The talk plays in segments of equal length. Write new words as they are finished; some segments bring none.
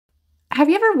Have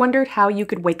you ever wondered how you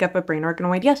could wake up a brain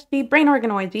organoid? Yes, the brain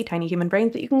organoids, the tiny human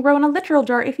brains that you can grow in a literal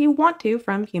jar if you want to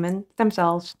from human stem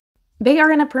cells. They are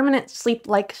in a permanent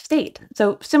sleep-like state,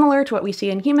 so similar to what we see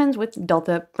in humans with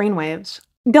delta brainwaves.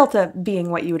 Delta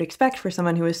being what you would expect for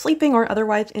someone who is sleeping or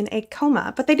otherwise in a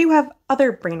coma, but they do have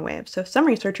other brainwaves, so some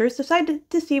researchers decided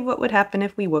to see what would happen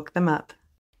if we woke them up.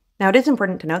 Now, it is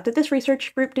important to note that this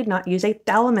research group did not use a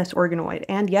thalamus organoid,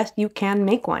 and yes, you can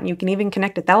make one. You can even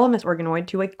connect a thalamus organoid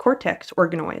to a cortex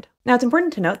organoid. Now, it's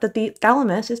important to note that the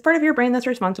thalamus is part of your brain that's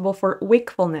responsible for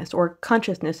wakefulness or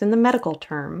consciousness in the medical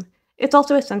term. It's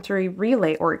also a sensory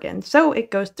relay organ, so it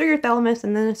goes through your thalamus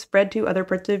and then is spread to other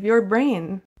parts of your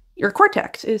brain. Your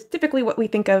cortex is typically what we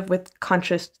think of with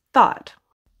conscious thought.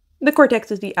 The cortex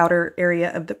is the outer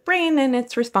area of the brain, and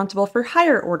it's responsible for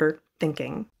higher order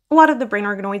thinking. A lot of the brain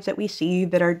organoids that we see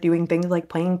that are doing things like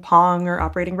playing Pong or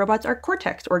operating robots are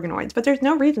cortex organoids, but there's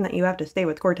no reason that you have to stay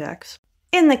with cortex.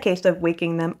 In the case of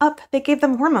waking them up, they gave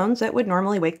them hormones that would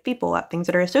normally wake people up, things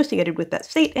that are associated with that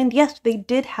state, and yes, they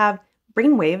did have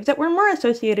brain waves that were more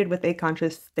associated with a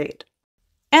conscious state.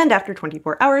 And after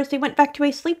 24 hours, they went back to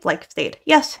a sleep-like state.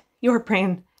 Yes, your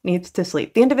brain needs to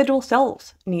sleep. The individual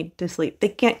cells need to sleep. They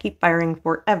can't keep firing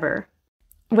forever.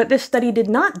 What this study did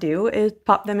not do is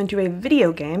pop them into a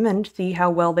video game and see how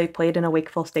well they played in a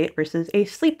wakeful state versus a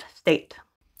sleep state.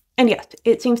 And yes,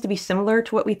 it seems to be similar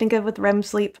to what we think of with REM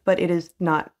sleep, but it is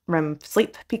not REM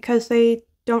sleep because they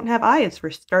don't have eyes for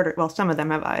starters. Well, some of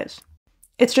them have eyes.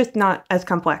 It's just not as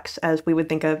complex as we would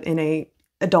think of in an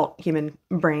adult human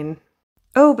brain.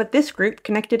 Oh, but this group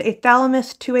connected a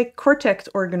thalamus to a cortex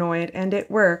organoid, and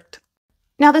it worked.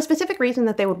 Now, the specific reason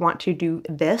that they would want to do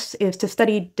this is to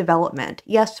study development.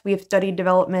 Yes, we have studied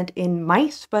development in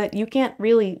mice, but you can't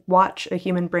really watch a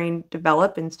human brain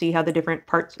develop and see how the different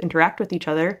parts interact with each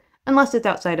other unless it's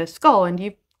outside a skull and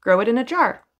you grow it in a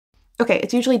jar. Okay,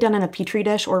 it's usually done in a petri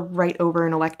dish or right over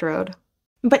an electrode.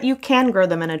 But you can grow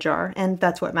them in a jar, and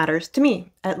that's what matters to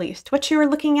me, at least. What you're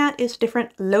looking at is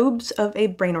different lobes of a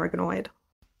brain organoid.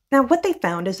 Now, what they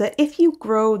found is that if you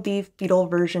grow the fetal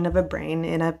version of a brain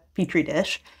in a petri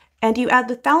dish, and you add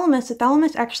the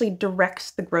thalamus actually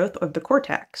directs the growth of the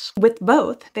cortex. With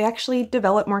both, they actually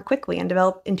develop more quickly and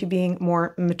develop into being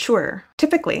more mature.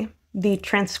 Typically, the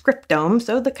transcriptome,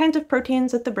 so the kinds of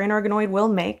proteins that the brain organoid will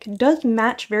make, does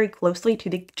match very closely to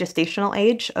the gestational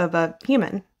age of a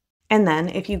human. And then,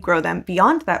 if you grow them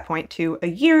beyond that point to a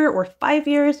year or 5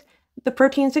 years, the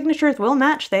protein signatures will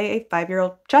match, say, a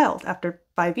 5-year-old child after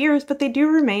 5 years, but they do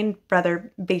remain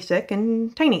rather basic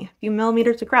and tiny, a few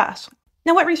millimeters across.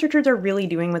 Now, what researchers are really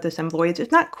doing with assembloids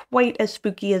is not quite as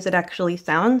spooky as it actually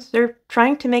sounds. They're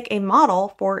trying to make a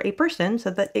model for a person so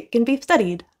that it can be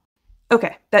studied.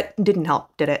 Okay, that didn't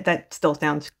help, did it? That still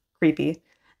sounds creepy.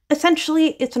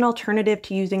 Essentially, it's an alternative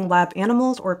to using lab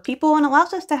animals or people and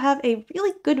allows us to have a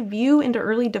really good view into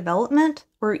early development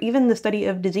or even the study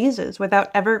of diseases without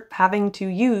ever having to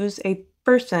use a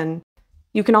person.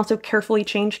 You can also carefully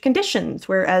change conditions,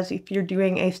 whereas if you're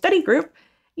doing a study group,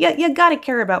 you gotta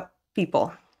care about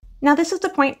people. Now, this is the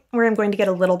point where I'm going to get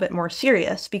a little bit more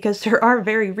serious because there are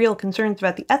very real concerns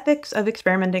about the ethics of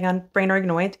experimenting on brain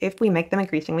organoids if we make them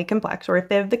increasingly complex or if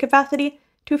they have the capacity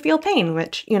to feel pain,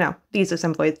 which, these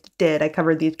assembloids did. I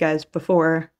covered these guys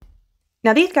before.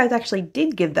 Now, these guys actually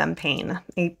did give them pain,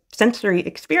 a sensory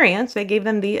experience. They gave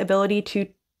them the ability to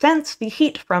sense the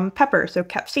heat from pepper, so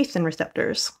capsaicin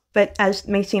receptors. But as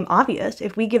may seem obvious,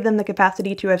 if we give them the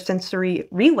capacity to have sensory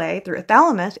relay through a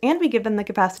thalamus and we give them the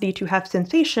capacity to have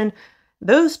sensation,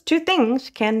 those two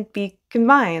things can be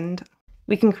combined.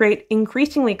 We can create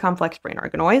increasingly complex brain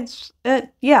organoids.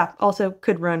 Also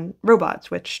could run robots,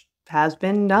 which has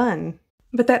been done.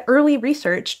 But that early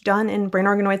research done in brain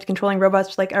organoids controlling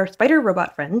robots like our spider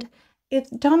robot friend, it's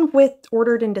done with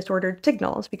ordered and disordered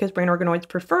signals because brain organoids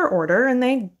prefer order and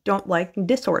they don't like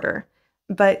disorder.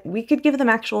 But we could give them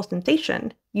actual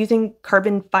sensation using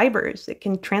carbon fibers that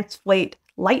can translate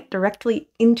light directly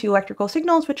into electrical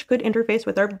signals, which could interface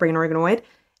with our brain organoid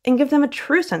and give them a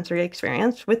true sensory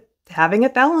experience with having a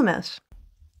thalamus.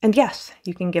 And yes,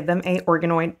 you can give them a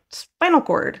organoid spinal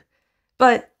cord.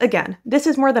 But again, this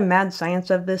is more the mad science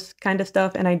of this kind of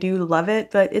stuff, and I do love it,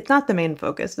 but it's not the main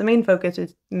focus. The main focus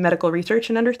is medical research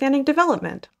and understanding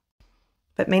development.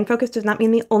 But main focus does not mean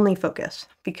the only focus,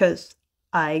 because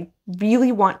I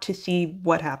really want to see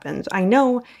what happens. I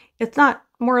know it's not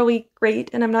morally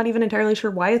great, and I'm not even entirely sure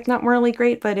why it's not morally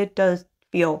great, but it does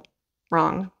feel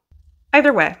wrong.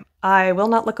 Either way, I will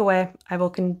not look away. I will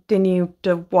continue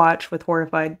to watch with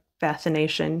horrified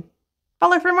fascination.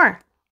 Follow for more.